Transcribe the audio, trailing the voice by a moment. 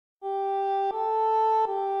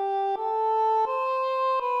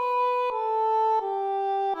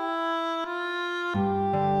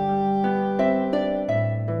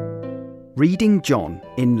Reading John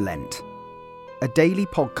in Lent, a daily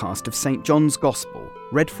podcast of St. John's Gospel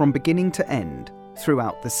read from beginning to end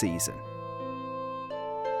throughout the season.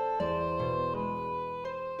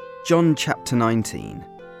 John chapter 19,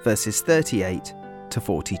 verses 38 to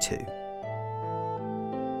 42.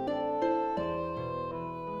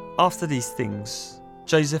 After these things,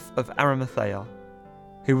 Joseph of Arimathea,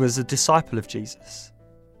 who was a disciple of Jesus,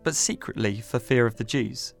 but secretly for fear of the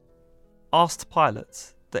Jews, asked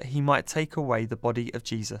Pilate that he might take away the body of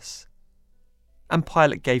Jesus. And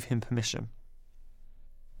Pilate gave him permission.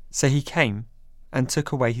 So he came and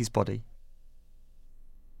took away his body.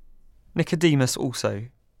 Nicodemus also,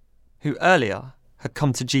 who earlier had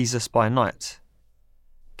come to Jesus by night,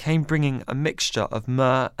 came bringing a mixture of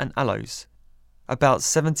myrrh and aloes, about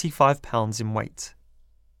 75 pounds in weight.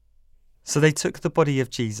 So they took the body of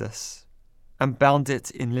Jesus and bound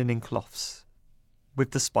it in linen cloths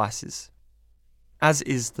with the spices, as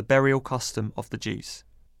is the burial custom of the Jews.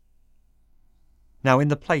 Now in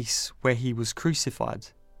the place where he was crucified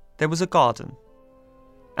there was a garden,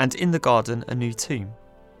 and in the garden a new tomb,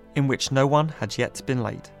 in which no one had yet been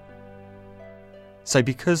laid. So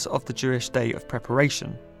because of the Jewish day of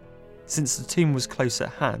preparation, since the tomb was close at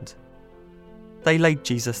hand, they laid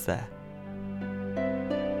Jesus there.